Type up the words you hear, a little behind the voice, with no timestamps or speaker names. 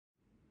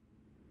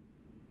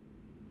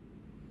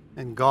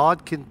And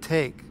God can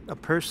take a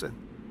person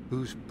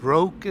who's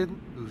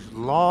broken, who's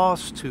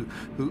lost, who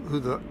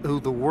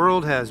the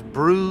world has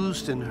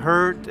bruised and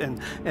hurt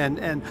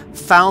and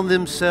found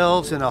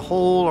themselves in a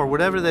hole or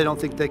whatever they don't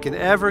think they can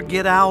ever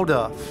get out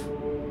of.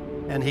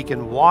 And he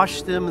can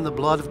wash them in the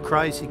blood of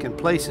Christ. He can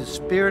place his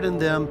Spirit in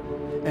them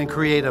and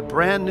create a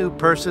brand new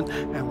person,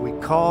 and we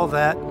call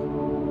that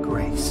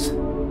grace.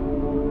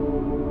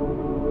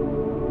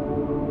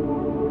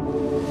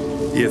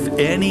 If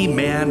any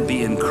man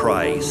be in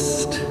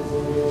Christ,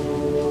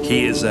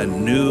 he is a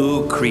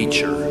new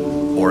creature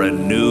or a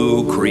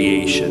new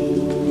creation.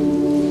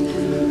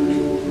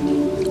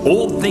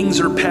 Old things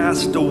are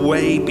passed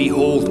away.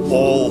 Behold,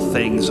 all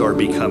things are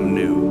become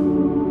new.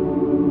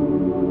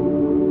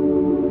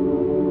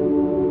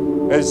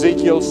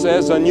 Ezekiel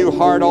says, a new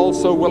heart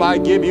also will I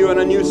give you, and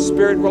a new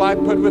spirit will I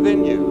put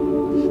within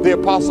you. The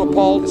Apostle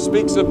Paul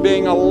speaks of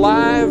being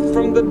alive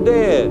from the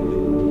dead.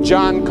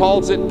 John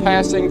calls it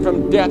passing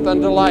from death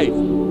unto life.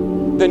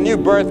 The new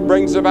birth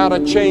brings about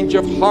a change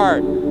of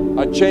heart,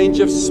 a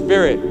change of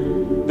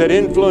spirit that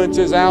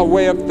influences our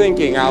way of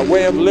thinking, our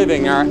way of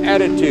living, our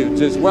attitudes,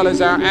 as well as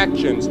our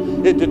actions.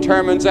 It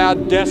determines our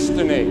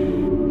destiny.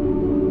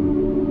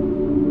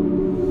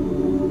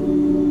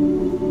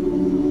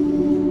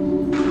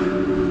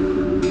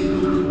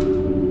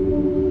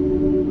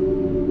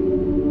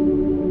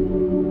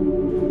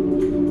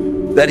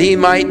 That he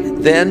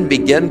might then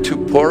begin to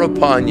pour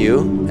upon you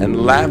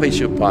and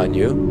lavish upon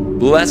you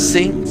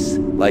blessings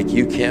like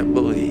you can't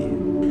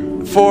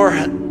believe. For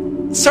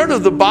sort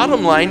of the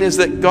bottom line is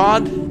that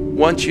God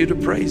wants you to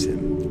praise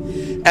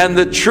him. And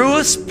the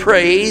truest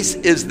praise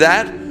is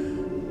that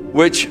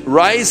which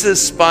rises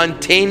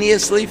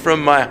spontaneously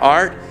from my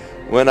heart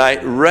when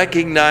I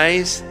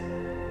recognize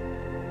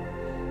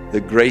the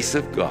grace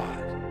of God.